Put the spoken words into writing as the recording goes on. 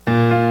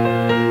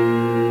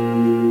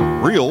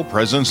Real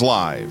Presence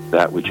Live.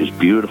 That which is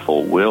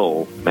beautiful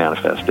will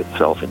manifest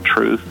itself in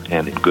truth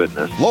and in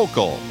goodness.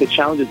 Local. The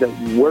challenges that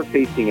we're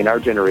facing in our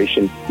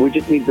generation, we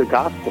just need the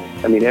gospel.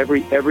 I mean,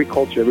 every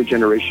culture, every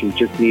generation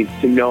just needs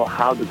to know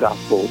how the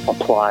gospel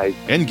applies.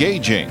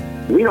 Engaging.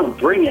 We don't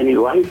bring any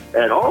life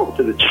at all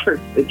to the church.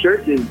 The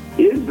church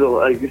is the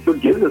life. It's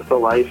what gives us the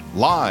life.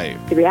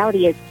 Live. The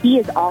reality is He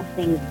is all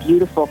things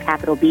beautiful,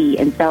 capital B.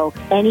 And so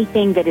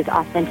anything that is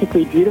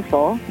authentically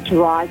beautiful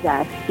draws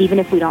us, even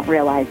if we don't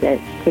realize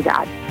it, to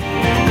God.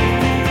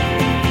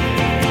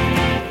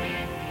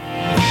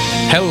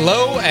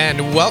 Hello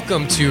and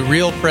welcome to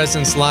Real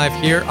Presence Live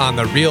here on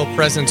the Real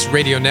Presence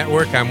Radio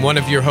Network. I'm one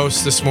of your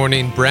hosts this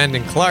morning,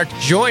 Brandon Clark,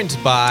 joined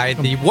by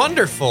the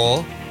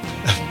wonderful...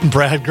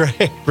 Brad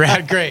Gray.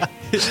 Brad Gray.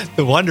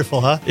 The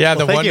wonderful, huh? Yeah,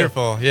 well, the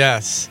wonderful,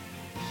 yes.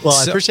 Well,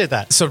 I appreciate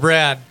that. So,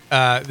 Brad,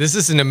 this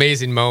is an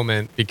amazing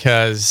moment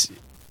because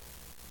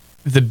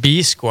the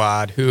B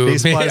Squad, who B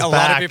Squad a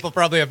lot of people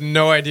probably have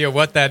no idea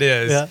what that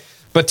is,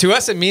 but to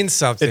us it means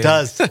something. It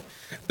does.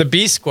 The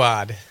B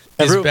Squad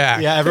is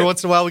back. Yeah, every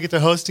once in a while we get to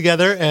host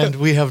together, and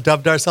we have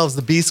dubbed ourselves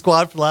the B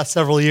Squad for the last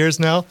several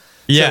years now.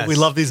 Yes. So we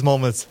love these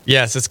moments.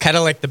 Yes, it's kind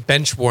of like the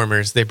bench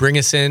warmers. They bring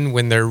us in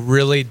when they're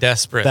really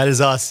desperate. That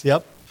is us,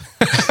 yep.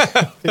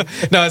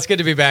 No, it's good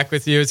to be back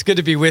with you. It's good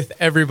to be with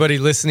everybody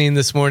listening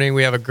this morning.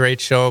 We have a great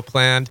show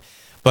planned.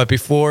 But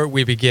before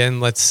we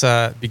begin, let's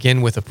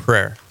begin with a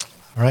prayer.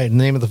 All right, in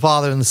the name of the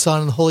Father, and the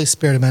Son, and the Holy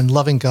Spirit, amen.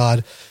 Loving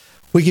God,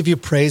 we give you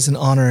praise and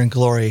honor and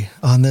glory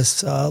on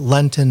this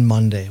Lenten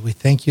Monday. We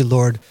thank you,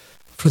 Lord,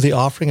 for the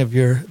offering of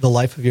the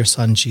life of your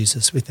Son,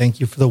 Jesus. We thank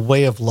you for the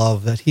way of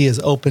love that he has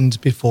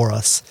opened before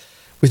us.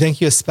 We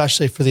thank you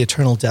especially for the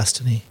eternal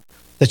destiny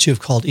that you have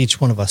called each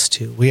one of us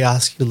to. We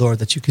ask you, Lord,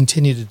 that you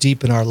continue to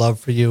deepen our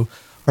love for you,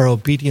 our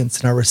obedience,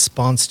 and our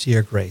response to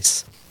your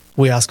grace.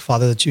 We ask,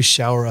 Father, that you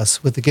shower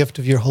us with the gift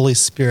of your Holy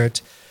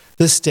Spirit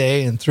this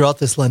day and throughout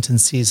this Lenten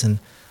season,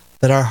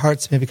 that our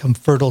hearts may become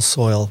fertile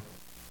soil,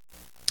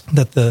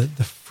 that the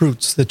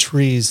fruits, the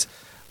trees,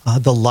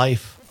 the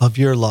life of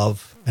your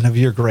love and of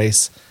your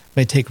grace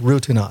may take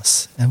root in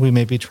us, and we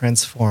may be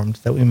transformed,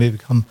 that we may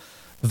become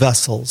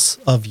vessels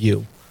of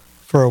you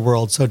for a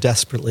world so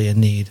desperately in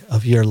need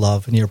of your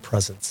love and your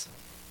presence.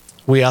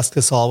 We ask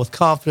this all with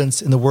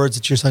confidence in the words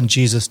that your Son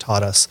Jesus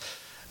taught us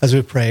as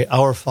we pray,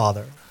 Our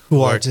Father,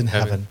 who art in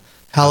heaven,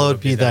 hallowed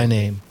be thy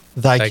name.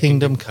 Thy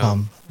kingdom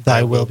come,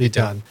 thy will be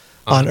done,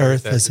 on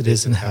earth as it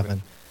is in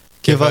heaven.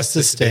 Give us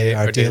this day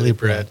our daily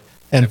bread,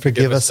 and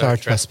forgive us our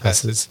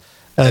trespasses,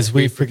 as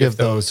we forgive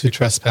those who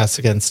trespass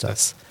against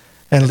us.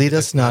 And lead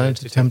us not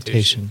into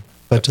temptation,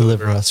 but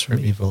deliver us from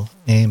evil.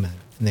 Amen.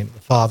 In the name of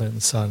the Father, and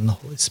the Son, and the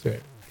Holy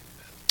Spirit.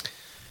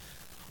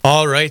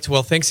 All right.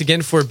 Well, thanks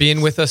again for being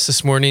with us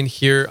this morning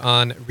here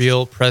on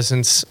Real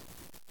Presence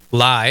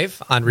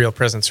Live on Real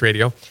Presence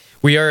Radio.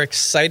 We are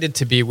excited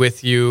to be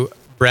with you,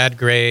 Brad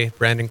Gray,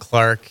 Brandon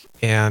Clark,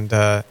 and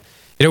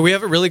we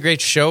have a really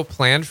great show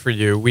planned for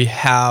you. We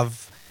have...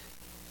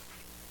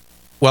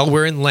 Well,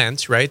 we're in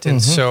Lent, right?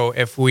 And so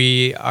if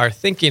we are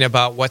thinking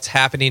about what's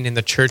happening in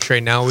the church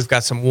right now, we've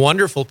got some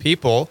wonderful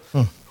people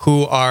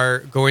who are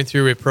going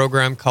through a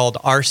program called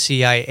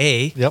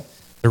RCIA,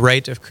 the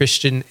Rite of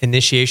Christian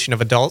Initiation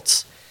of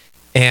Adults.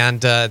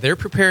 And they're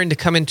preparing to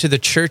come into the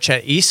church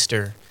at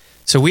Easter.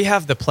 So we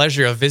have the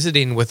pleasure of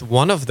visiting with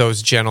one of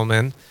those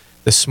gentlemen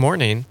this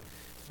morning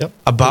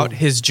about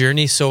his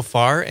journey so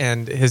far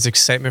and his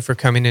excitement for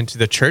coming into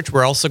the church.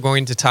 We're also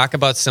going to talk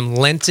about some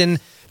Lenten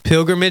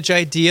pilgrimage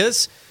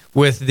ideas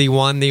with the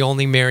one, the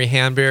only Mary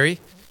Hanbury.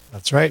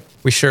 That's right.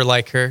 We sure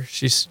like her.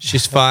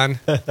 She's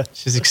fun.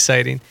 She's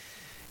exciting.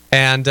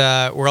 And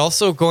we're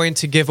also going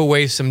to give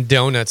away some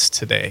donuts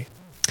today.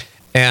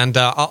 And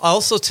I'll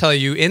also tell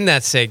you in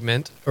that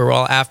segment,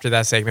 after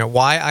that segment,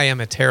 why I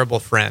am a terrible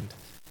friend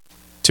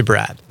to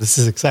Brad. This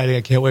is exciting.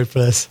 I can't wait for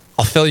this.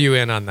 I'll fill you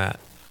in on that.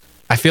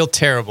 I feel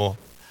terrible.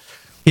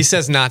 He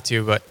says not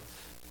to, but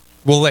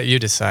we'll let you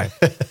decide.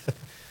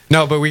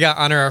 No, but we got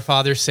Honor Our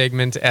Father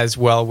segment as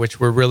well, which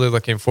we're really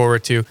looking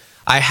forward to.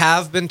 I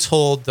have been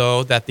told,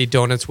 though, that the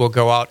donuts will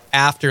go out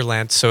after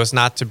Lent so as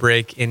not to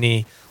break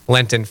any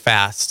Lenten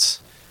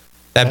fasts.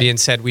 That being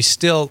said, we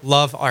still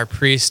love our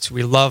priests,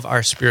 we love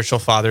our spiritual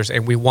fathers,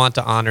 and we want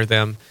to honor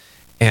them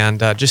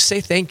and just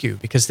say thank you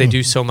because they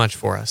do so much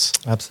for us.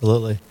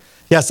 Absolutely.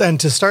 Yes,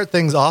 and to start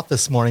things off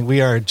this morning, we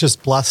are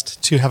just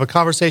blessed to have a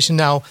conversation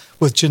now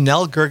with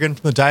Janelle Gergen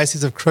from the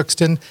Diocese of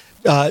Crookston.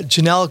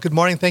 Janelle, good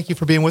morning. Thank you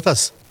for being with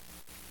us.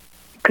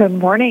 Good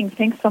morning.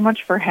 Thanks so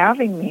much for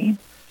having me.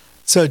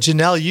 So,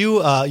 Janelle,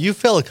 you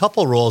fill a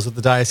couple roles at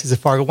the Diocese of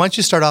Fargo. Why don't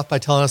you start off by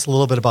telling us a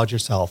little bit about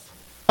yourself?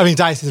 I mean,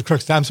 Diocese of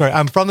Crookston. I'm sorry.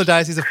 I'm from the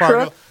Diocese of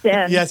Fargo.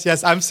 Crookston.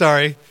 Yes. I'm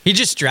sorry. He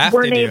just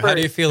drafted you. How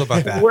do you feel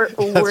about that? We're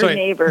right.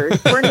 Neighbors.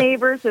 We're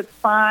neighbors. It's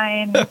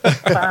fine. It's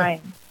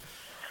fine.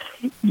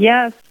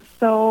 Yes.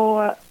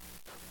 So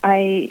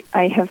I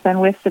have been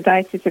with the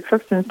Diocese of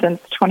Crookston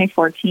since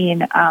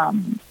 2014.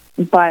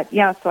 But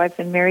yeah, so I've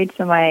been married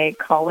to my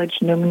college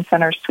Newman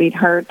Center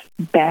sweetheart,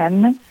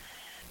 Ben,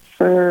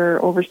 for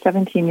over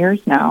 17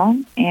 years now,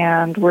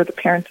 and we're the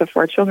parents of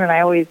 4 children. I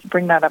always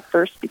bring that up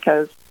first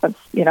because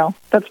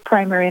that's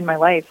primary in my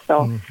life.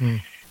 So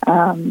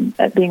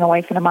being a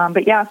wife and a mom.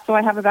 But yeah, so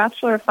I have a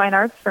Bachelor of Fine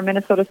Arts from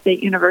Minnesota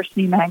State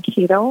University,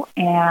 Mankato,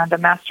 and a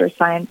Master of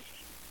Science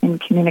in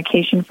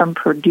Communication from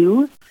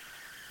Purdue.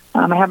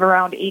 I have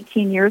around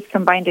 18 years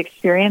combined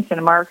experience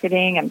in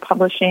marketing and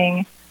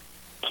publishing,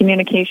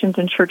 communications,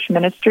 and church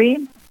ministry.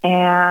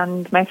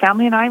 And my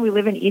family and I, we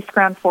live in East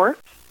Grand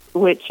Forks,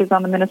 which is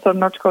on the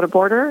Minnesota-North Dakota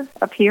border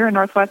up here in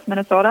northwest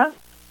Minnesota.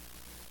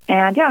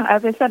 And yeah,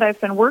 as I said,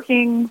 I've been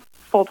working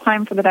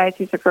full-time for the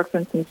Diocese of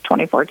Crookston since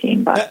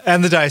 2014.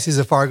 And the Diocese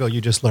of Fargo, you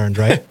just learned,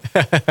 right?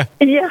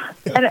 Yeah,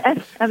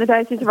 and the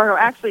Diocese of Fargo.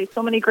 Actually,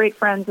 so many great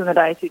friends in the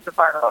Diocese of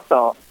Fargo.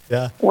 So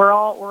yeah, we're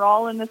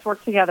all in this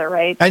work together,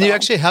 right? And you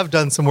actually have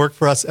done some work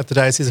for us at the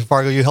Diocese of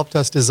Fargo. You helped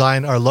us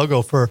design our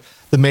logo for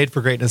the Made for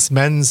Greatness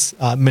men's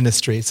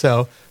ministry.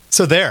 So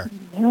there.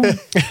 Yeah.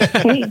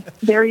 Hey,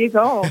 there you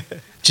go.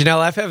 Janelle,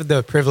 I've had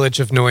the privilege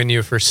of knowing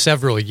you for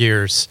several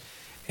years,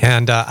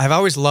 and I've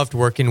always loved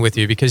working with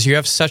you because you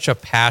have such a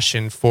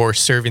passion for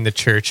serving the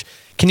church.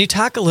 Can you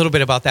talk a little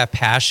bit about that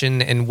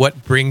passion and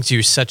what brings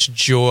you such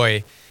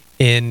joy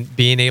in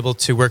being able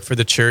to work for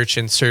the church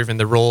and serve in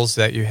the roles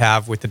that you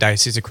have with the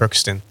Diocese of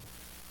Crookston?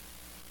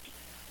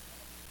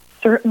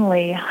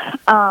 Certainly.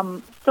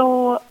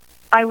 So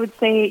I would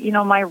say,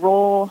 my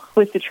role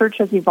with the church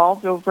has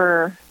evolved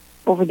over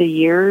the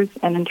years,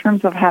 and in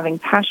terms of having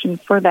passion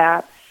for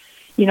that,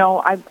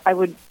 I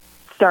would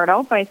start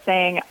out by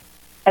saying,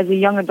 as a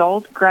young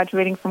adult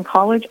graduating from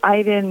college,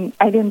 I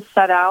didn't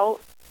set out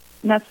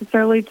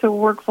necessarily to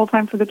work full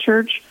time for the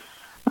church,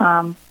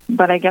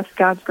 but I guess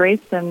God's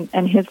grace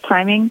and His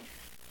timing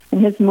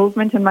and His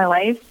movement in my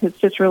life has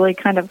just really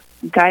kind of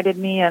guided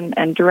me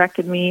and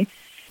directed me.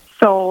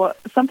 So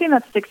something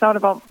that sticks out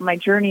about my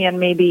journey and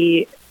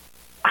maybe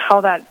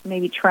how that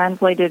maybe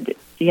translated,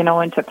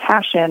 into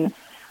passion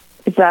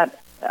is that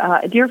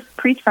a dear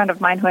priest friend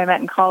of mine who I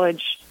met in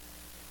college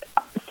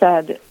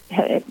said,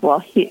 well,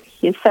 he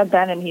said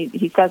then and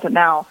he says it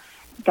now,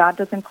 God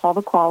doesn't call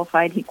the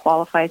qualified, He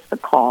qualifies the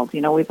called.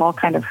 We've all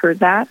kind of heard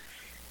that.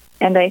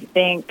 And I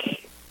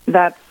think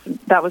that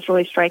was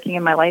really striking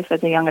in my life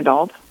as a young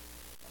adult.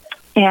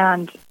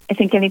 And I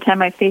think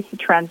anytime I face a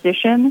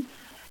transition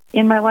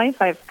in my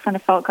life, I've kind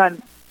of felt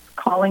God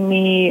calling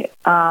me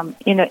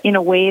in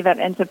a way that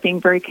ends up being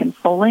very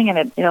consoling,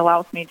 and it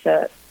allows me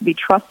to be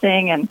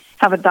trusting and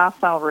have a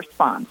docile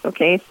response.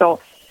 Okay, so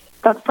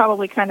that's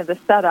probably kind of the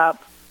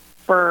setup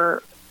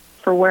for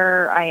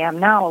where I am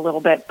now a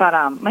little bit. But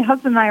my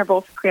husband and I are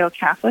both Creole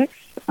Catholics.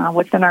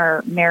 Within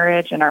our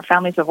marriage and our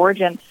families of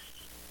origin,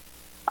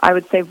 I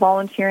would say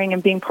volunteering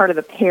and being part of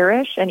the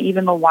parish and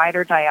even the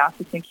wider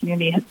diocesan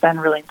community has been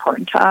really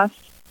important to us.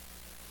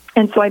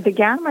 And so I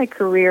began my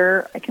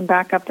career, I can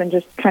back up and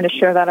just kind of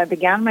share that. I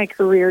began my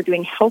career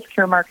doing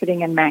healthcare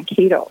marketing in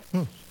Mankato.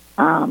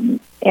 And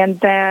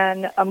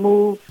then a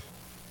move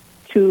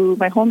to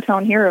my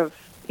hometown here of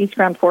East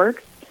Grand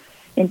Forks.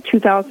 In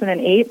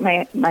 2008,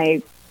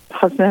 my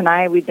husband and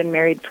I, we'd been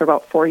married for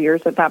about 4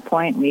 years at that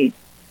point. We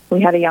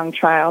had a young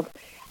child.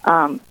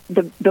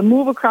 The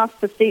move across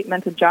the state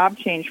meant a job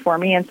change for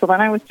me. And so then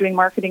I was doing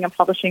marketing and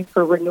publishing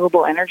for a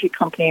renewable energy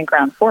company in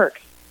Grand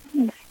Forks.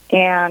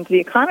 And the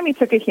economy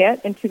took a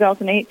hit in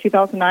 2008,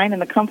 2009,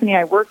 and the company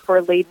I worked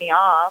for laid me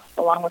off,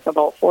 along with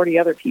about 40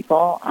 other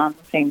people on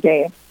the same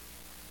day.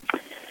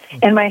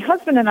 And my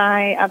husband and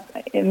I,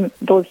 in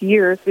those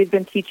years, we'd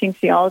been teaching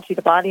theology of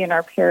the body in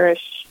our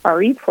parish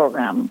RE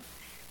program.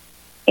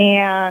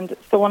 And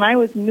so when I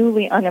was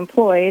newly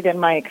unemployed in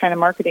my kind of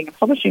marketing and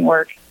publishing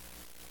work,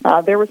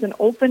 there was an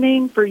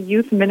opening for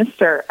youth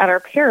minister at our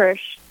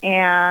parish,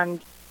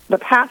 and the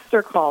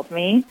pastor called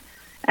me.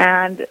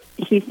 And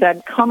he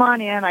said, come on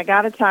in, I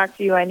got to talk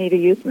to you, I need a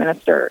youth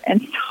minister.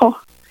 And so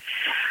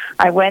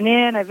I went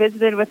in, I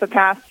visited with the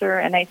pastor,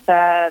 and I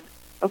said,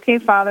 okay,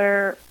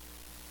 Father,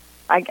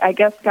 I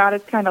guess God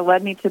has kind of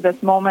led me to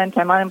this moment.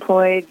 I'm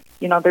unemployed,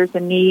 there's a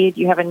need,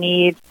 you have a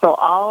need, so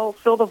I'll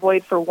fill the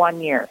void for 1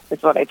 year,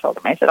 is what I told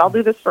him. I said, I'll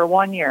do this for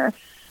 1 year,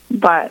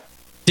 but...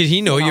 Did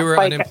he know you were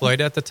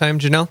unemployed at the time,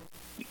 Janelle?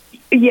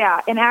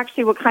 Yeah, and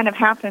actually what kind of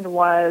happened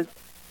was,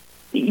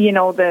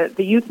 the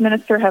youth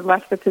minister had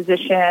left the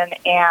position,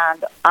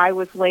 and I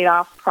was laid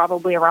off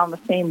probably around the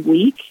same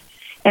week.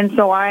 And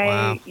so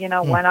I,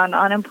 went on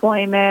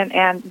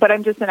unemployment, but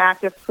I'm just an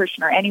active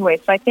parishioner anyway.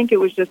 So I think it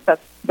was just that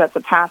the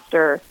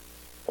pastor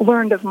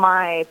learned of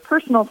my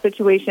personal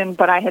situation,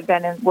 but I had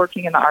been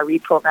working in the RE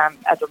program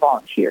as a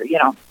volunteer,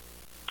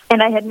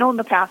 And I had known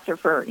the pastor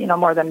for,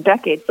 more than a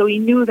decade. So he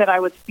knew that I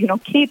was,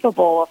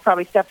 capable of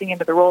probably stepping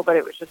into the role, but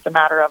it was just a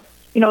matter of,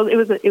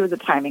 it was a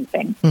timing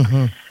thing.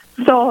 Mm-hmm.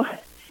 So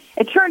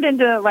it turned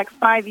into like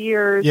 5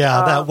 years.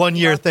 Yeah, that 1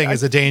 year thing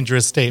is a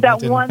dangerous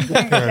statement. That one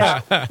thing,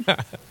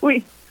 yeah.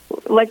 We,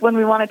 like when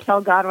we want to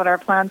tell God what our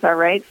plans are,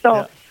 right?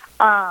 So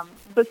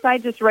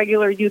besides just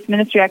regular youth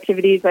ministry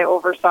activities, I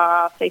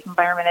oversaw safe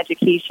environment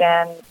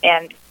education,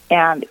 and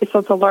so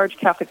it's a large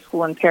Catholic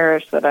school and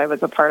parish that I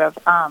was a part of.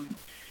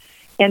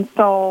 And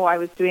so I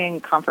was doing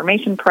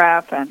confirmation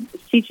prep and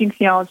teaching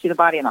theology of the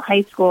body in a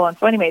high school. And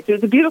so anyway, it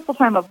was a beautiful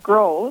time of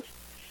growth,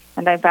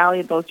 and I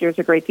valued those years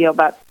a great deal.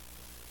 But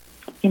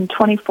in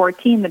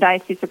 2014, the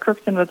Diocese of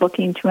Crookston was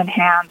looking to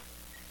enhance,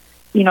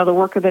 the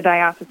work of the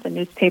diocesan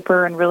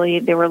newspaper, and really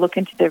they were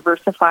looking to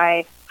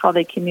diversify how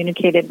they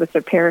communicated with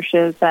their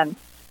parishes. And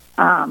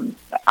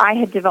I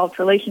had developed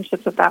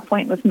relationships at that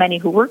point with many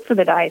who worked for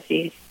the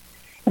diocese.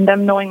 And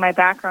them knowing my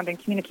background in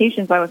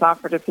communications, I was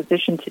offered a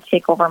position to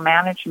take over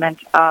management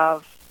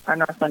of our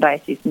Northland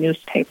Diocese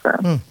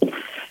newspaper.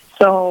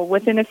 So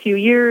within a few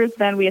years,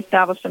 then we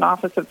established an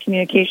Office of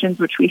Communications,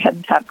 which we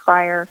hadn't had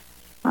prior.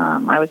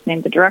 I was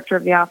named the director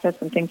of the office,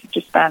 and things have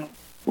just been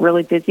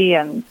really busy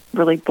and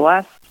really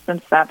blessed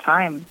since that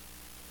time.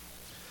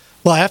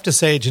 Well, I have to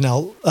say,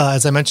 Janelle,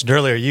 as I mentioned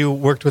earlier, you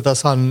worked with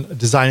us on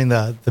designing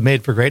the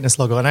Made for Greatness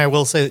logo, and I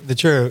will say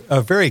that you're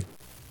a very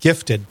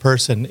gifted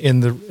person in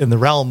the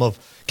realm of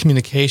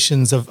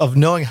communications, of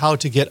knowing how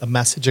to get a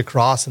message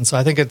across. And so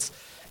I think it's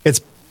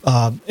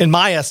in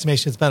my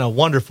estimation, it's been a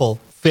wonderful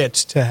fit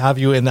to have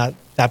you in that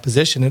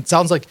position. It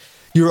sounds like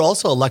you were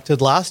also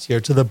elected last year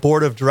to the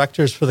board of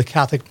directors for the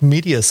Catholic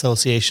Media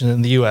Association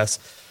in the U.S.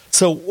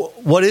 So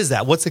what is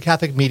that? What's the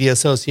Catholic Media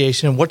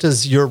Association? What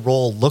does your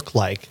role look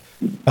like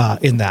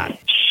in that?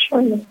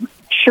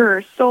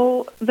 Sure.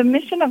 So the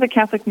mission of the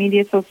Catholic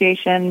Media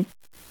Association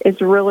is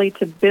really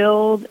to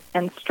build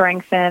and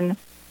strengthen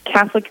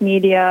Catholic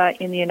media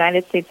in the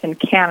United States and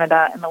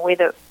Canada, and the way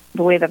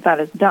that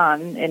is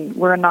done. And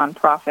we're a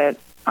nonprofit.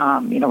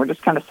 We're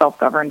just kind of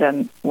self-governed,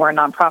 and we're a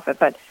nonprofit,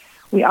 but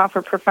we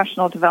offer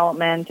professional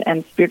development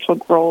and spiritual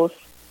growth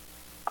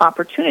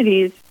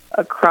opportunities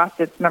across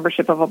its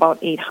membership of about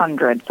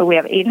 800. So we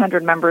have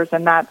 800 members,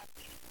 and that,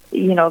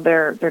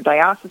 they're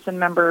diocesan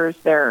members,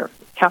 they're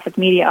Catholic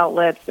media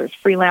outlets, there's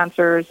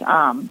freelancers.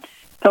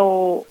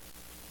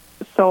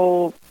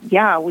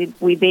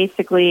 We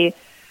basically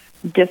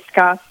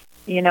discuss,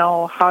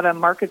 how to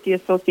market the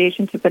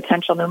association to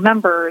potential new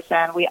members,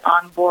 and we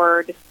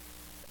onboard,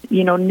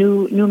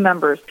 new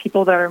members,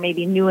 people that are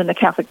maybe new in the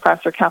Catholic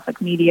press or Catholic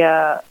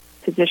media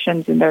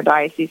positions in their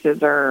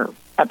dioceses or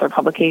at their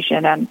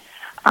publication, and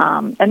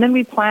then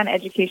we plan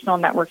educational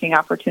networking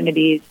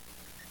opportunities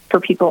for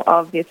people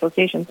of the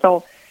association.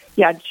 So,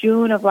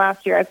 June of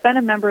last year, I've been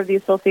a member of the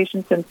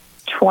association since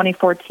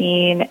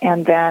 2014,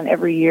 and then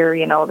every year,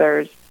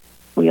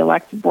 we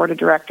elect board of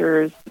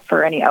directors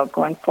for any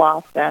outgoing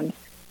slots, and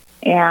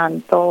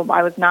so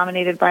I was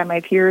nominated by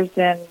my peers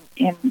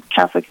in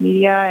Catholic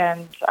media,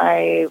 and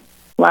I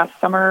last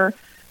summer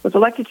was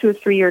elected to a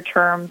 3-year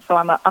term. So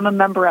I'm a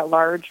member at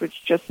large,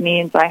 which just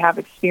means I have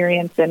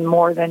experience in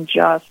more than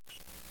just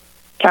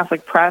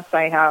Catholic press.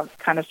 I have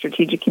kind of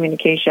strategic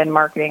communication,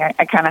 marketing.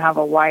 I kind of have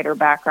a wider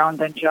background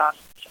than just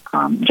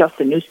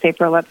the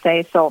newspaper, let's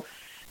say. So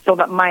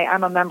that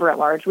I'm a member at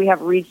large. We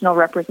have regional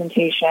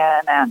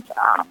representation and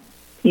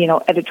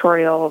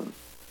editorial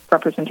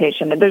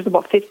representation. And there's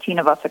about 15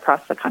 of us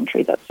across the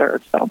country that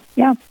serve. So,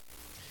 yeah.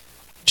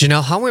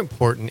 Janelle, how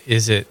important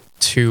is it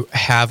to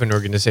have an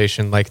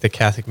organization like the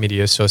Catholic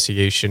Media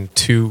Association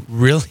to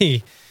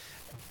really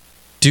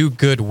do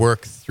good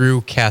work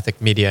through Catholic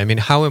media? I mean,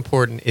 how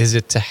important is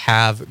it to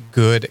have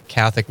good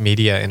Catholic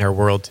media in our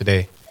world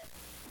today?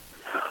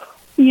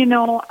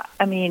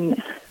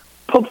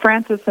 Pope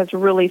Francis has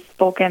really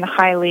spoken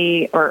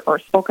highly or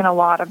spoken a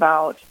lot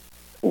about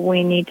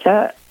we need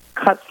to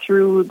cut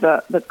through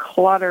the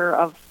clutter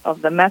of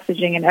the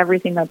messaging and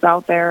everything that's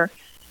out there.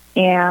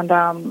 And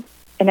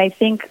I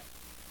think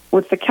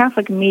with the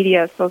Catholic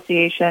Media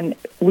Association,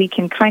 we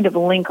can kind of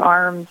link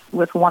arms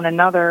with one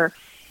another.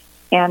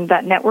 And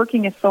that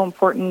networking is so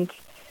important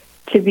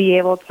to be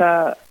able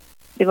to,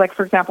 like,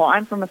 for example,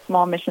 I'm from a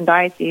small mission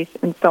diocese,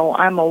 and so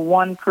I'm a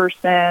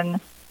one-person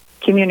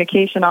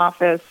communication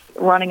office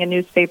running a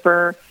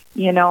newspaper,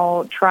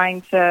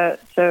 trying to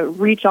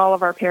reach all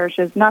of our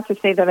parishes. Not to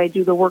say that I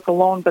do the work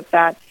alone, but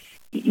that,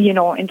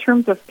 in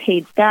terms of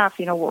paid staff,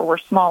 we're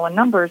small in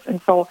numbers. And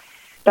so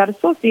that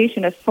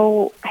association is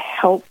so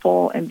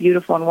helpful and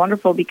beautiful and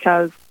wonderful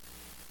because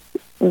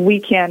we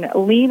can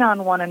lean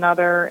on one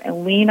another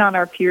and lean on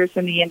our peers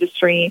in the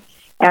industry,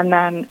 and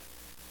then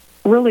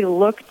really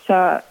look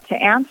to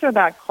answer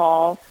that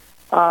call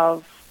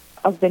of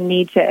the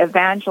need to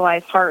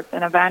evangelize hearts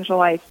and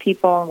evangelize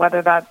people, and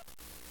whether that's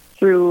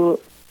through,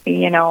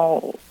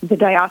 the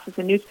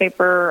diocesan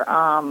newspaper,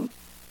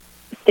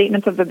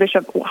 statements of the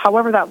bishop,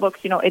 however that looks,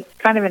 it's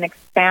kind of an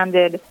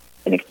expanded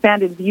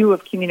view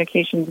of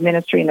communications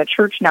ministry in the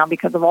church now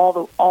because of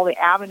all the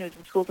avenues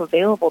and tools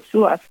available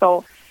to us.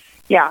 So,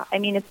 yeah,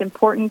 it's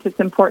important. It's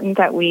important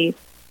that we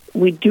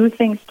do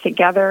things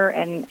together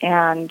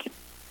and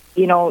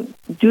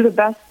do the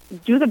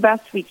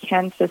best we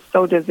can to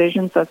sow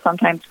divisions that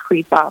sometimes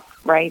creep up,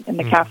 right, in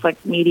the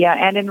Catholic media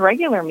and in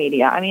regular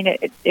media.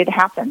 It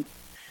happens.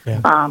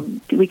 Yeah.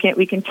 We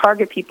can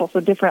target people so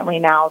differently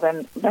now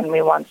than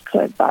we once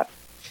could. But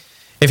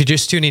if you're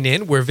just tuning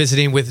in, we're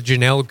visiting with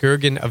Janelle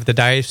Gergen of the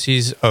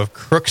Diocese of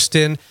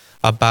Crookston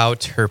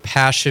about her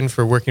passion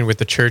for working with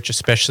the church,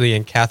 especially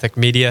in Catholic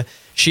media.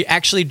 She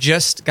actually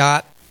just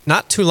got,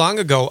 not too long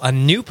ago, a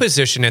new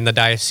position in the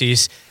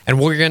diocese, and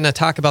we're going to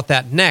talk about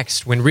that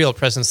next when Real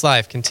Presence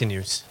Live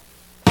continues.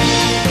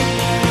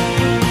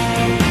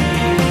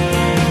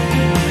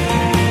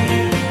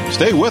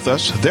 Stay with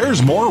us.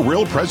 There's more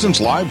Real Presence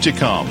Live to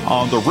come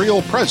on the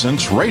Real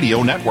Presence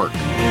Radio Network.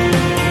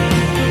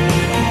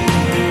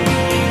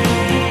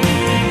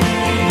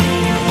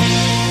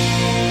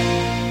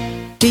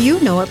 Do you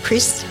know a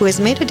priest who has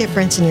made a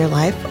difference in your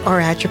life or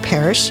at your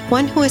parish?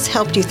 One who has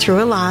helped you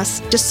through a loss,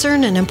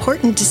 discern an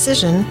important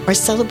decision, or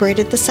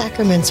celebrated the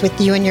sacraments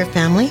with you and your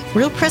family?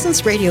 Real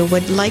Presence Radio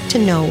would like to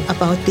know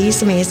about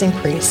these amazing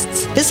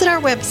priests. Visit our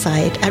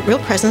website at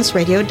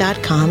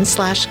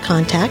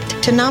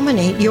realpresenceradio.com/contact to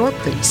nominate your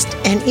priest.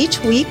 And each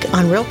week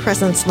on Real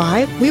Presence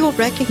Live, we will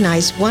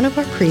recognize one of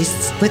our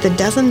priests with a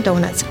dozen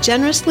donuts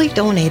generously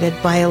donated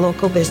by a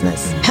local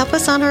business. Help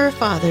us honor our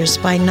fathers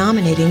by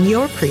nominating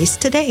your priest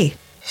today.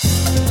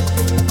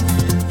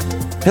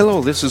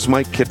 Hello, this is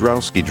Mike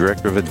Kidrowski,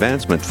 Director of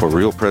Advancement for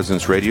Real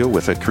Presence Radio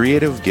with a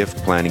creative gift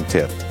planning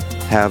tip.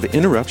 Have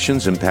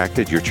interruptions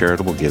impacted your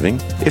charitable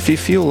giving? If you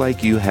feel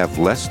like you have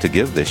less to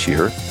give this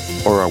year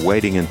or are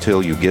waiting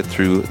until you get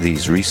through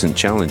these recent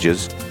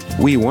challenges,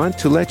 we want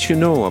to let you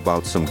know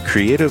about some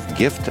creative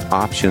gift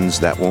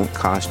options that won't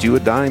cost you a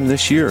dime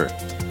this year.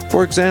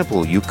 For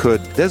example, you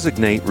could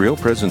designate Real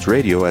Presence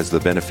Radio as the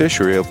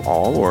beneficiary of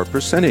all or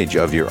percentage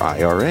of your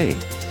IRA,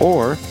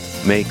 or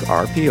make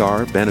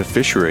RPR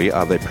beneficiary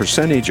of a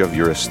percentage of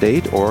your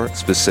estate or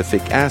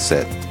specific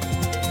asset.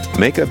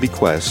 Make a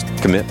bequest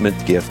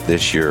commitment gift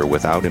this year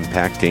without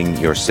impacting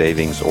your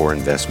savings or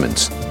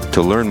investments.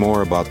 To learn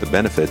more about the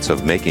benefits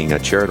of making a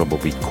charitable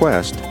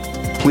bequest,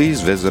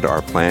 please visit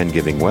our plan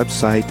giving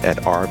website at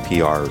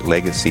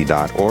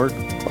rprlegacy.org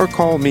or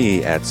call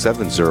me at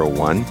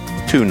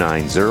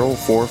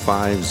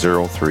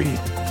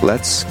 701-290-4503.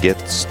 Let's get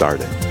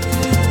started.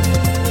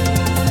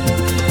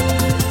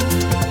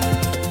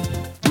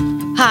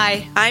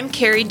 Hi, I'm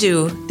Carrie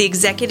Dew, the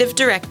Executive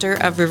Director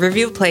of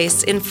Riverview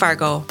Place in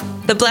Fargo.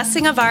 The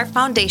blessing of our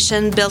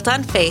foundation, built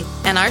on faith,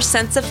 and our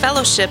sense of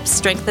fellowship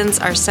strengthens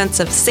our sense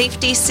of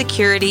safety,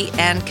 security,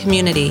 and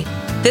community.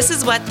 This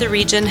is what the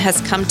region has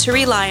come to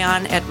rely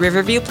on at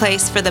Riverview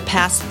Place for the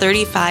past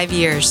 35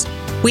 years.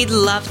 We'd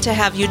love to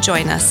have you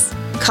join us.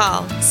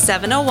 Call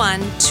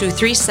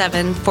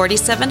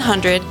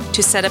 701-237-4700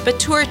 to set up a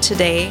tour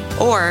today,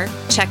 or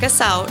check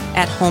us out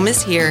at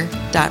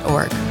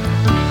homeishere.org.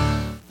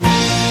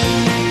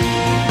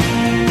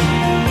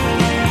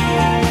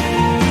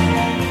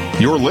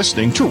 You're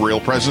listening to Real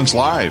Presence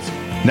Live.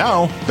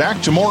 Now,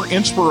 back to more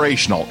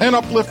inspirational and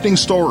uplifting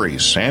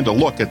stories and a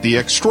look at the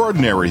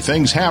extraordinary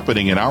things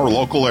happening in our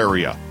local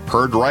area.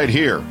 Heard right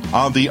here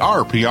on the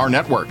RPR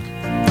Network.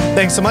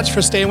 Thanks so much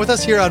for staying with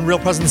us here on Real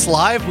Presence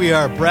Live. We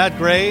are Brad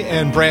Gray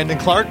and Brandon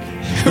Clark.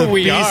 The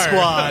We B are.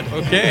 Squad.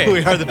 Okay.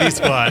 We are the B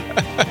Squad.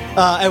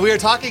 And we are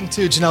talking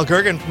to Janelle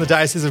Gergen from the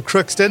Diocese of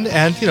Crookston,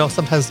 and,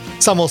 sometimes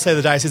some will say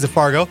the Diocese of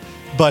Fargo.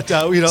 But,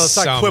 let's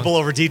not quibble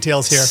over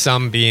details here.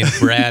 Some being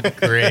Brad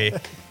Gray.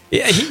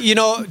 Yeah,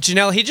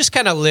 Janelle, he just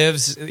kind of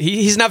lives,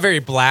 he's not very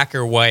black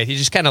or white. He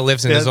just kind of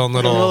lives in his own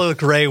little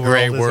gray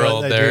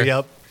world there.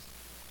 Yep.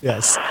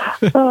 Yes.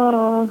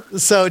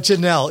 So,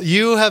 Janelle,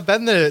 you have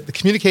been the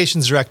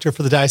communications director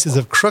for the Diocese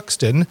of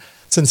Crookston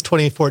since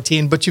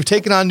 2014, but you've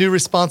taken on new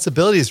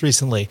responsibilities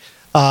recently.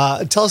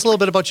 Tell us a little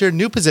bit about your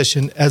new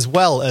position as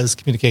well as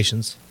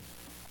communications.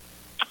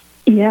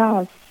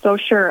 Yeah, so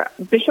sure.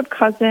 Bishop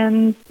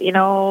Cousins,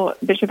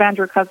 Bishop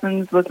Andrew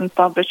Cousins was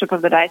installed Bishop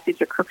of the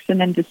Diocese of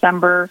Crookston in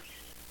December,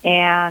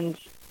 and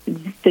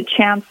the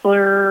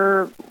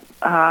Chancellor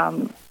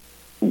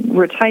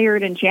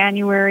retired in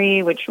January,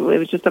 it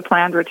was just a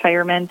planned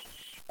retirement.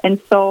 And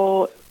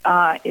so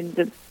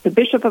the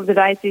Bishop of the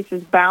Diocese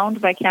is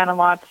bound by canon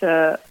law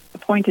to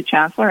appoint a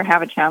Chancellor or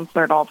have a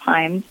Chancellor at all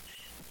times.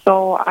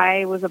 So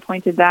I was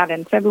appointed that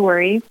in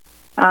February.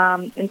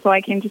 And so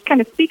I can just kind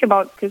of speak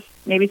about, because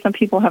maybe some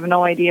people have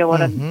no idea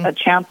what a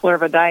chancellor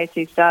of a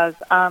diocese does.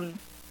 The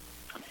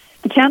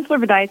chancellor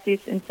of a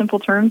diocese, in simple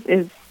terms,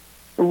 is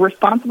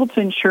responsible to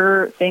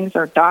ensure things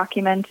are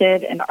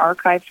documented and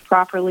archived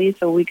properly.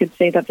 So we could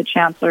say that the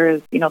chancellor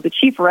is, the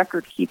chief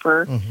record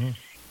keeper.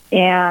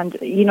 And,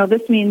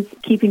 this means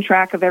keeping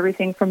track of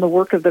everything from the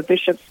work of the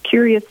bishop's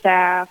curious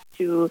staff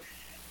to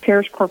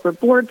parish corporate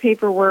board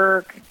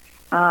paperwork.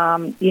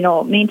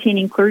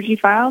 Maintaining clergy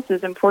files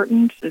is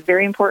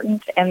very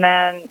important. And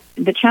then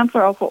the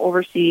chancellor also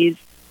oversees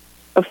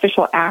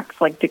official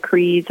acts like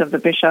decrees of the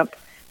bishop,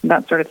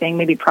 that sort of thing,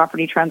 maybe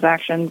property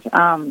transactions.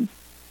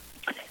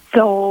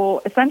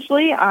 So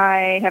essentially,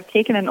 I have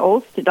taken an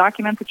oath to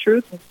document the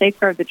truth and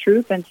safeguard the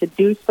truth, and to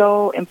do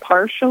so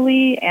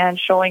impartially and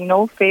showing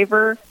no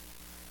favor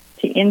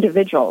to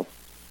individuals.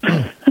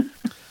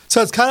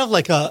 So it's kind of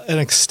like an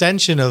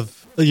extension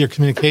of your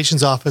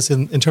communications office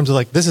in terms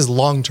of this is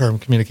long-term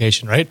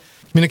communication, right?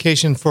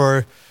 Communication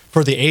for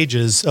the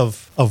ages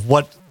of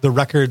what the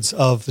records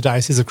of the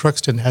Diocese of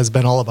Crookston has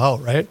been all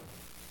about, right?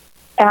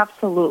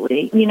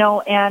 Absolutely.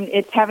 And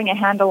it's having a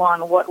handle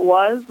on what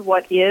was,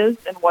 what is,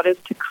 and what is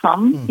to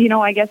come,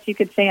 I guess you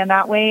could say in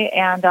that way.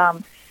 And,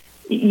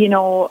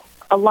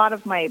 a lot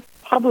of my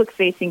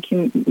public-facing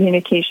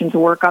communications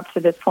work up to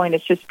this point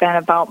has just been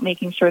about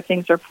making sure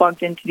things are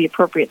plugged into the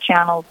appropriate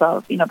channels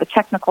of, the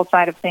technical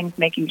side of things,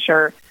 making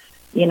sure,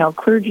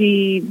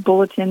 clergy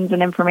bulletins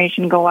and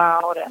information go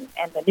out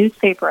and the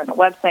newspaper and the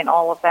website and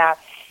all of that.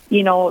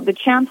 The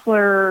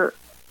chancellor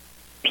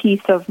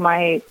piece of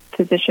my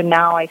position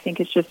now, I think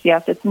it's just,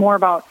 it's more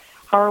about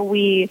how are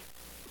we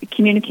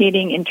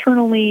communicating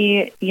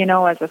internally,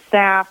 as a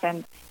staff,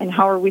 and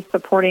how are we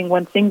supporting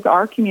when things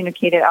are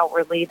communicated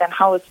outwardly, then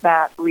how is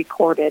that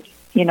recorded,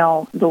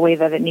 the way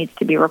that it needs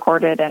to be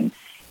recorded and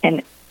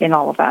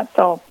all of that.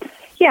 So,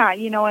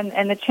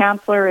 and the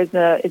chancellor is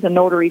a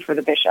notary for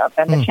the bishop,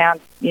 and the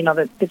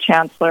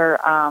chancellor,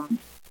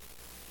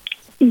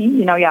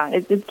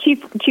 is the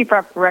chief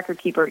record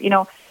keeper,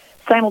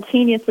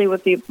 simultaneously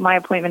with my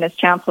appointment as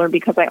chancellor,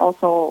 because I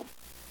also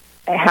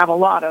have a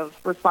lot of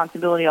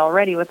responsibility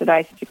already with the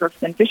Diocese of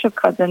Crookston. Bishop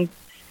Cousins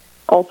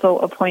also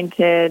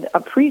appointed a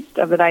priest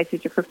of the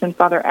Diocese of Crookston,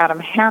 Father Adam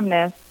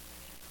Hamnes,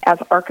 as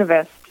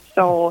archivist.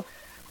 So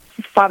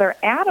Father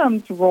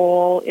Adam's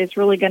role is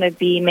really going to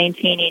be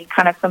maintaining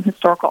kind of some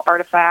historical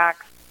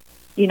artifacts,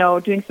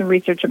 doing some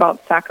research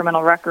about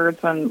sacramental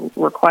records when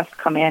requests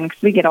come in,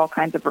 because we get all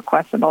kinds of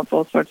requests about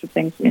those sorts of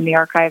things in the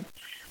archives.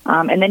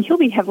 And then he'll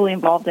be heavily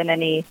involved in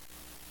any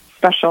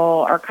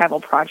special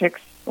archival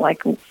projects.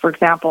 Like, for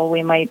example,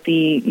 we might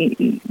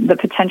be the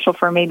potential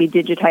for maybe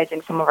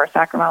digitizing some of our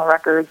sacramental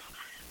records.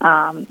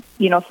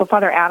 So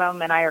Father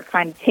Adam and I are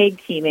kind of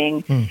tag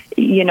teaming,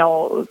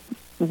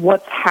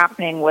 what's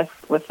happening with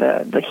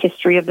the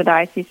history of the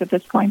diocese at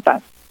this point.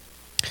 But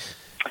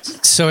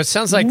so it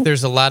sounds like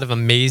there's a lot of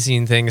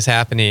amazing things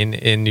happening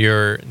in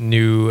your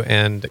new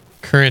and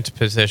current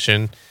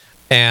position,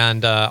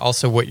 and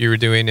also what you were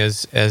doing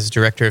as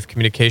Director of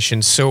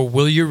Communications. So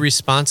will your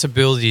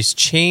responsibilities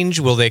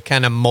change? Will they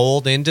kind of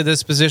mold into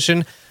this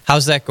position?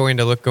 How's that going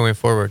to look going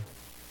forward?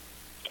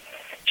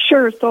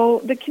 Sure.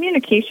 So the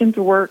communications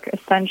work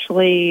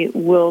essentially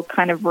will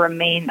kind of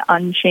remain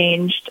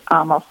unchanged.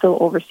 I'll still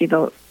oversee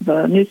the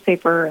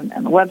newspaper and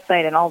the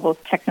website and all those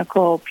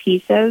technical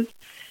pieces.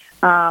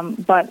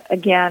 But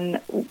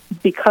again,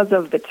 because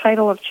of the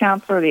title of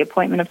chancellor, the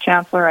appointment of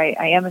chancellor, I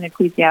am an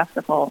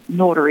ecclesiastical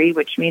notary,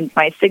 which means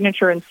my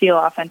signature and seal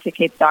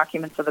authenticates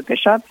documents of the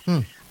bishop.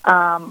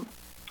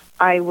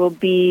 I will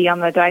be on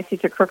the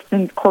Diocese of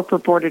Crookston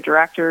Corporate Board of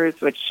Directors,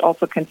 which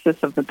also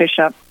consists of the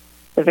bishop,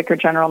 the vicar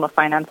general, and the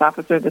finance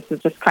officer. This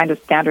is just kind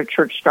of standard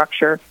church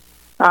structure.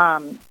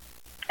 And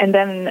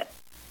then,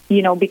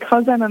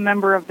 because I'm a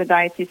member of the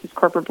Diocese's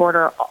Corporate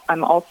Board,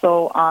 I'm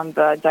also on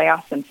the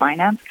Diocesan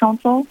Finance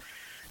Council.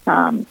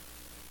 And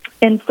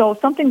so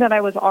something that I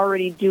was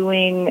already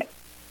doing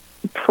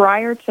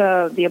prior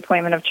to the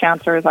appointment of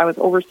chancellor is I was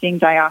overseeing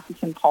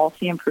diocesan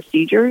policy and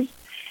procedures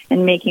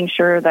and making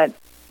sure that,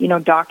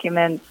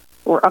 documents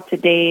were up to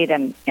date,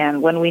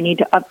 and when we need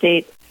to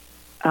update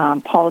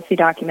policy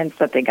documents,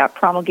 that they got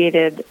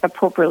promulgated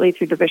appropriately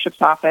through the bishop's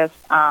office.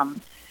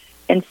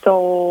 And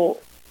so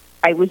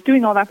I was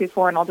doing all that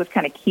before, and I'll just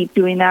kind of keep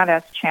doing that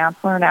as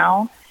chancellor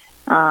now.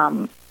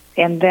 And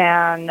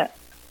then,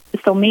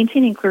 so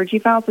maintaining clergy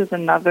files is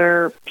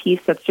another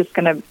piece that's just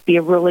going to be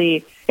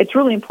it's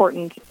really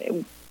important,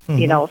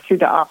 through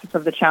the office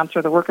of the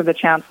chancellor, the work of the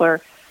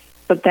chancellor.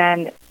 But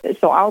then,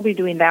 so I'll be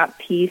doing that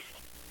piece,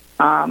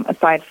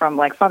 aside from,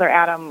 like, Father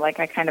Adam, like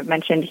I kind of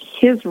mentioned,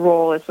 his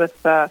role is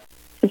with the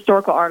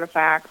historical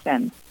artifacts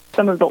and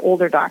some of the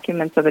older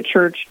documents of the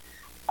church.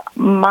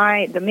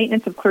 The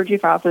maintenance of clergy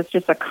files is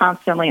just a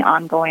constantly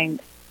ongoing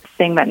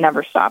thing that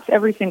never stops.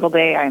 Every single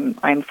day, I'm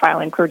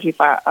filing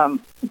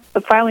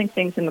filing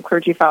things in the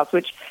clergy files,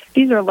 which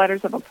these are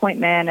letters of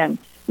appointment and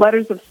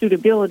letters of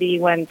suitability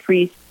when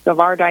priests of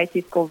our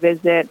diocese go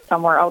visit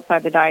somewhere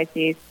outside the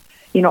diocese.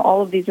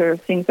 All of these are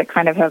things that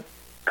kind of have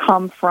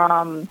come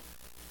from,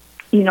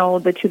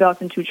 the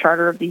 2002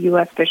 Charter of the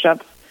U.S.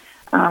 Bishops.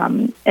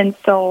 And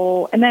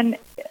then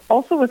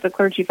also with the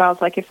clergy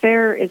files, like if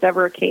there is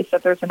ever a case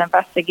that there's an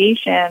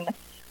investigation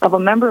of a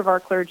member of our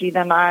clergy,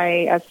 then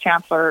I, as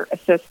chancellor,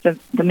 assist the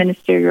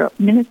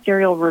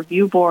ministerial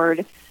review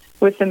board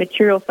with the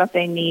materials that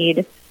they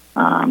need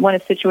when a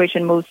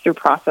situation moves through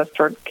process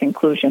toward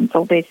conclusion.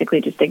 So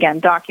basically just,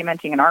 again,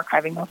 documenting and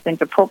archiving those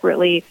things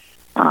appropriately,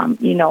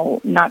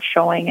 not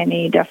showing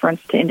any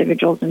deference to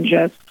individuals and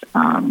just,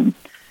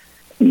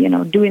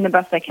 doing the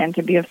best I can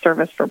to be of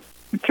service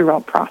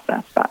throughout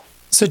process.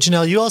 So,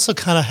 Janelle, you also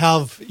kind of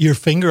have your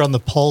finger on the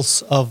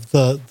pulse of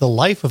the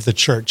life of the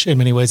church in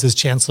many ways as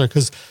chancellor,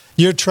 because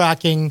you're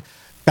tracking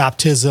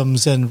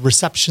baptisms and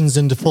receptions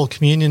into full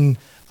communion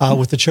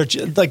with the church,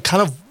 like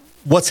kind of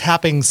what's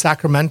happening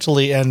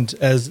sacramentally and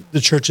as the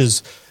church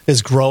is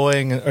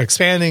growing or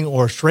expanding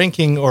or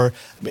shrinking, or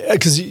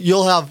because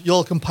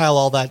you'll compile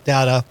all that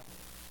data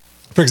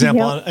For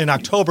example, in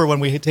October when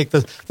we take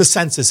the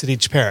census at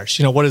each parish,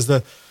 what is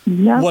the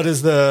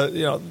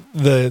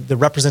the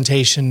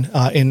representation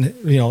in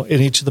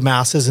each of the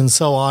masses and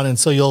so on, and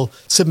so you'll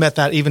submit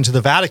that even to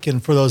the Vatican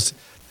for those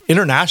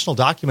international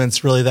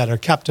documents really that are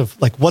kept of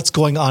like what's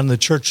going on in the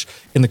church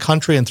in the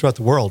country and throughout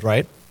the world,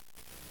 right?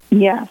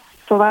 Yes.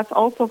 So that's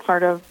also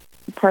part of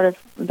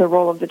the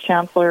role of the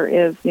chancellor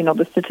is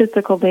the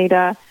statistical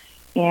data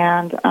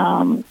and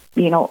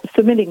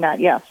submitting that,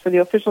 yes, for the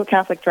official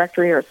Catholic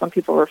directory, or some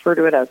people refer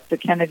to it as the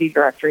Kennedy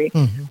directory.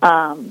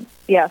 Mm-hmm.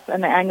 Yes,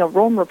 and the annual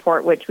Rome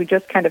report, which we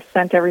just kind of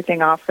sent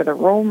everything off for the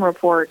Rome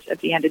report at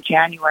the end of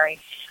January.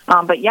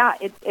 But yeah,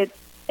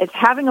 it's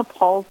having a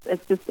pulse.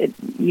 It's just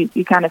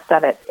you kind of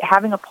said it,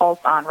 having a pulse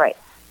on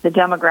the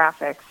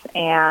demographics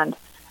and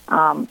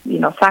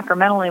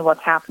sacramentally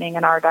what's happening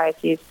in our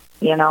diocese,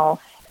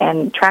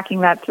 and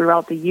tracking that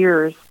throughout the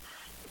years.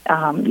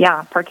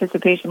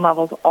 Participation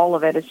levels, all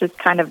of it. It's just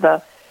kind of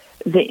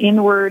the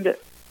inward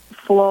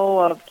flow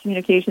of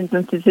communications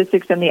and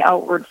statistics and the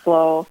outward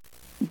flow,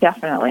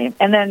 definitely.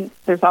 And then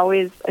there's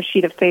always a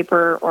sheet of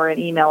paper or an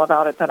email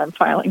about it that I'm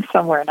filing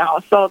somewhere now.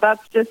 So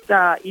that's just,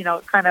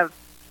 kind of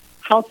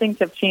how things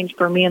have changed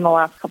for me in the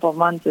last couple of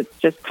months. It's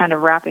just kind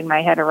of wrapping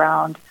my head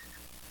around,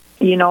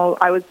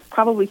 I was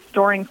probably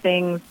storing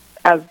things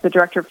as the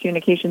director of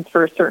communications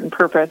for a certain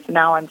purpose.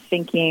 Now I'm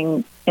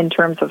thinking in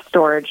terms of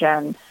storage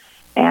and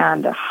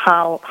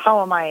how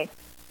am I,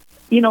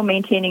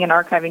 maintaining and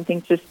archiving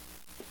things just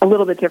a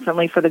little bit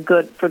differently for the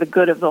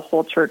good of the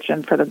whole church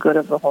and for the good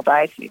of the whole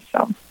diocese.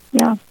 So,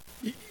 yeah.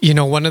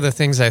 One of the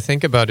things I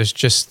think about is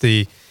just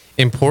the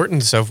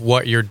importance of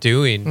what you're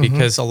doing, mm-hmm.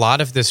 because a lot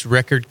of this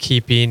record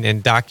keeping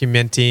and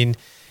documenting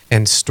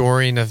and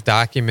storing of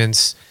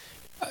documents,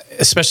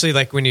 especially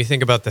like when you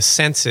think about the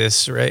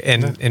census, right,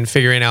 and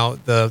figuring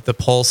out the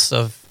pulse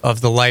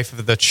of the life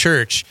of the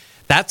church,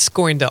 that's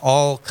going to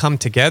all come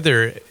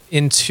together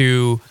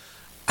into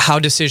how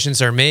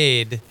decisions are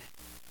made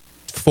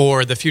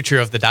for the future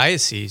of the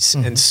diocese.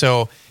 Mm-hmm. And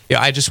so,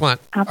 I just want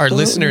our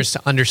listeners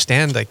to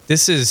understand, like,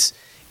 this is,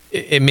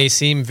 it may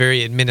seem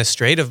very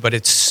administrative, but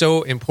it's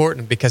so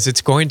important because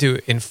it's going to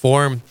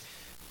inform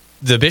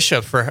the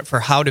bishop for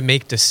how to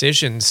make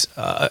decisions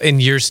in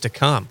years to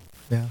come.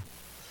 Yeah.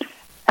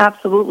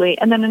 Absolutely.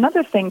 And then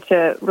another thing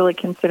to really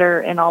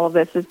consider in all of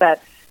this is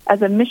that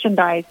as a mission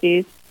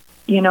diocese,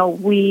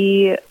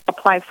 we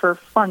apply for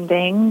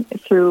funding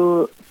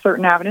through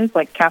certain avenues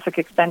like Catholic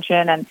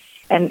Extension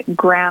and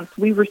grants.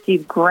 We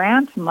receive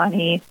grant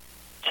money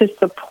to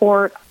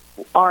support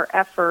our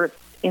efforts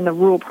in the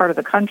rural part of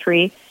the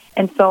country.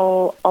 And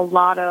so a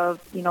lot of,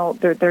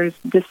 there's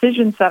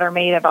decisions that are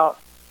made about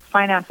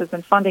finances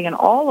and funding and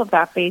all of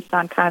that based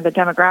on kind of the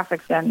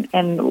demographics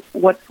and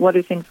what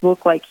do things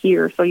look like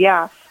here. So,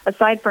 yeah,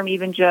 aside from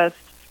even just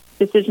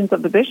decisions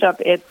of the bishop,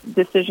 it's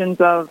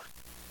decisions of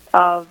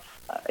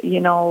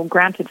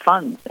granted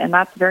funds, and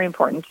that's very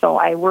important. So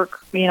I work,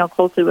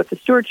 closely with the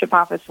stewardship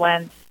office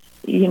when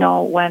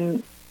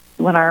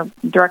our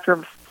director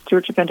of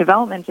stewardship and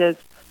development is,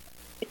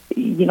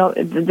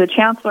 the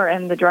chancellor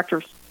and the director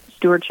of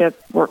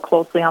stewardship work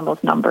closely on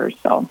those numbers.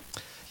 So,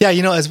 yeah,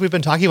 as we've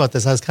been talking about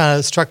this, I was kind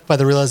of struck by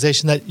the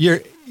realization that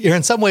you're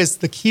in some ways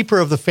the keeper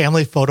of the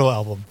family photo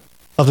album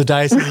of the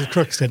Diocese of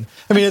Crookston.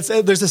 I mean,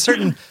 there's a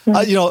certain,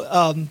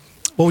 what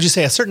would you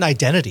say, a certain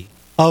identity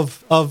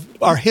of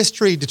our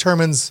history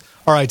determines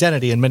our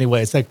identity in many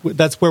ways. Like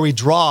that's where we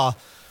draw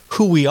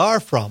who we are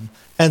from.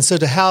 And so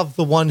to have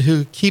the one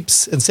who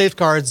keeps and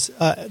safeguards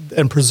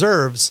and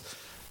preserves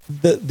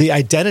the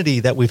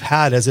identity that we've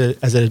had as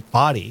a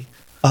body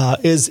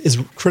is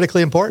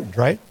critically important,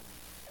 right?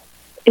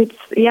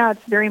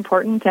 It's very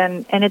important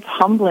and it's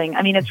humbling.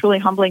 I mean, it's really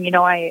humbling.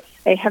 I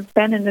have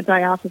been in the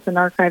diocesan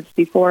archives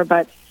before,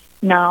 but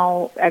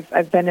now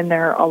I've been in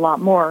there a lot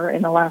more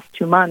in the last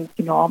 2 months.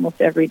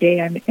 Almost every day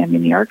I'm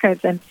in the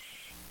archives, and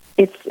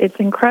it's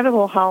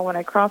incredible how when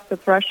I cross the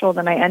threshold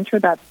and I enter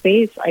that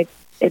space,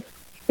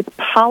 it's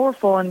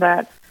powerful in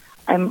that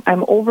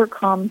I'm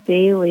overcome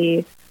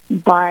daily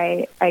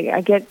by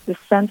I get the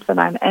sense that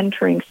I'm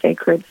entering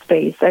sacred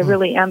space. I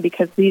really am,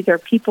 because these are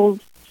people's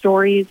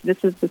stories.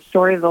 This is the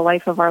story of the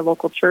life of our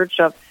local church,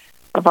 of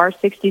our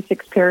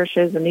 66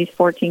 parishes in these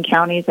 14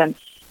 counties, and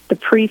the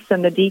priests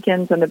and the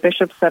deacons and the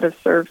bishops that have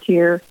served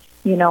here.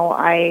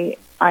 I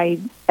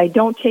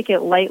don't take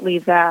it lightly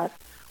that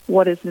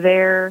what is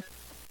there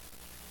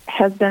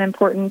has been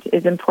important,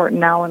 is important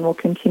now, and will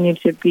continue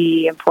to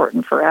be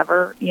important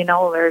forever.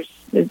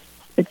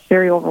 It's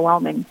very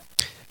overwhelming.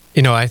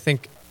 I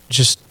think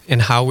just in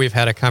how we've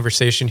had a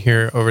conversation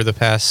here over the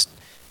past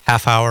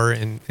half hour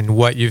and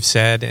what you've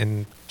said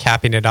and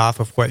capping it off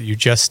of what you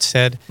just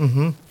said,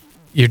 mm-hmm.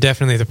 You're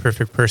definitely the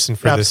perfect person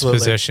for Absolutely.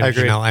 This position. I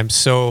agree. I'm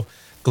so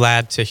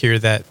glad to hear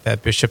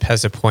that Bishop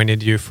has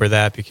appointed you for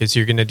that, because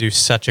you're going to do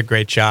such a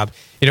great job.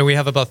 We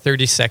have about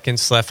 30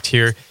 seconds left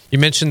here. You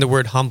mentioned the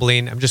word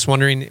humbling. I'm just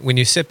wondering, when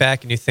you sit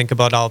back and you think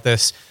about all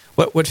this,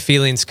 what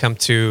feelings come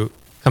to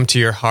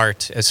your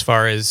heart as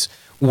far as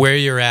where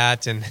you're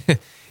at and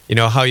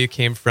how you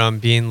came from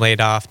being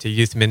laid off to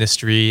youth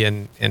ministry,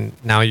 and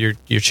now you're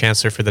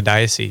chancellor for the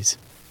diocese.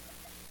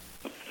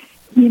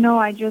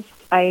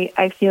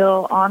 I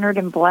feel honored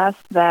and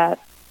blessed that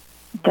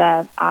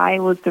I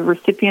was the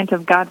recipient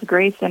of God's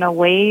grace in a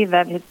way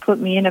that has put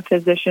me in a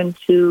position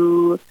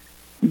to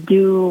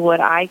do what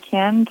I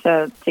can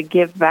to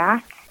give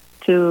back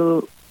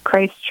to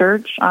Christ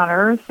Church on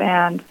earth.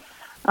 And,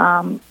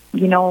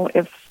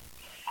 if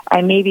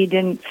I maybe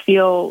didn't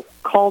feel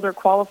called or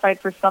qualified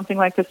for something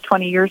like this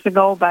 20 years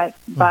ago, but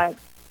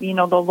the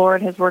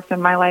Lord has worked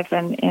in my life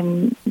and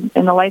in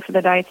the life of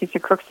the Diocese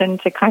of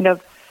Crookston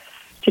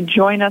to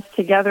join us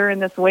together in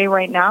this way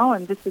right now.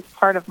 And this is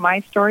part of my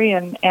story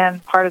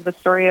and part of the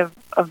story of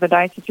the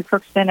Diocese of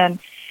Crookston. And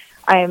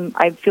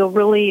I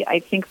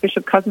think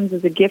Bishop Cousins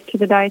is a gift to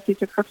the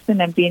Diocese of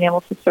Crookston, and being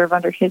able to serve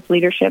under his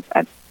leadership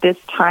at this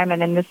time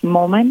and in this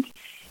moment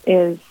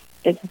is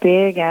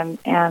big, and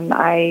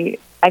I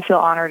feel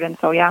honored. And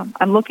so,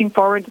 I'm looking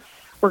forward.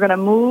 We're going to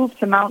move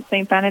to Mount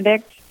St.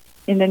 Benedict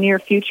in the near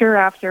future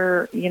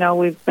after,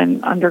 we've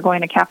been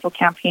undergoing a capital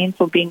campaign.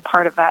 So being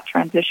part of that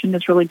transition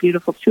is really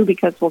beautiful too,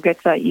 because we'll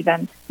get to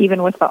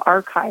even with the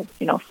archives,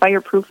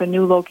 fireproof a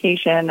new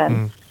location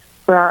and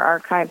for our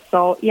archives.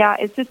 So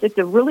it's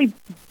a really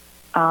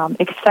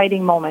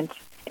exciting moment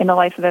in the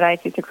life of the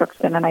Diocese of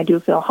Crookston. And I do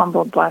feel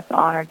humbled, blessed,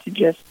 honored to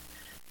just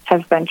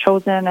have been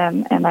chosen.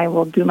 And I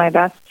will do my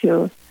best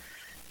to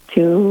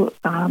do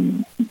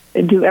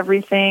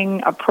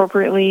everything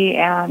appropriately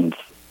and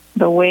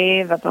the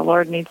way that the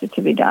Lord needs it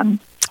to be done.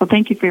 So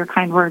thank you for your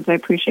kind words. I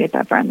appreciate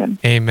that, Brendan.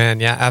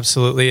 Amen. Yeah,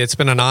 absolutely. It's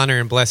been an honor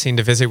and blessing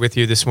to visit with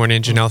you this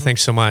morning. Janelle,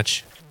 thanks so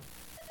much.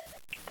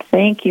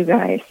 Thank you,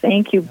 guys.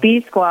 Thank you.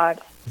 B Squad.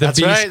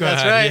 That's right.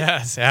 That's right.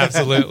 Yes,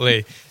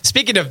 absolutely.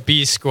 Speaking of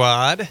B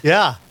Squad.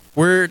 Yeah.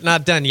 We're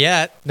not done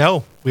yet.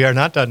 No, we are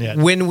not done yet.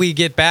 When we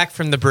get back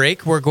from the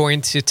break, we're going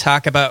to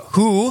talk about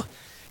who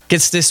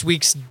gets this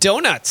week's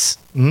donuts.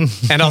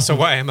 And also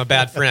why I'm a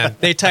bad friend.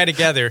 They tie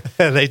together.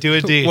 They do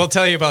indeed. We'll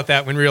tell you about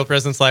that when Real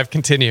Presence Live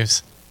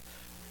continues.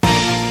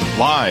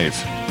 Live,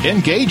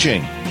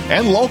 engaging,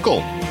 and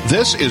local.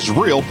 This is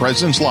Real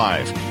Presence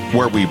Live,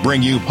 where we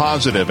bring you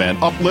positive and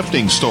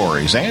uplifting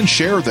stories and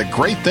share the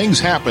great things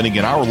happening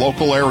in our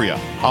local area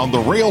on the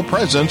Real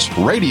Presence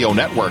Radio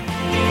Network.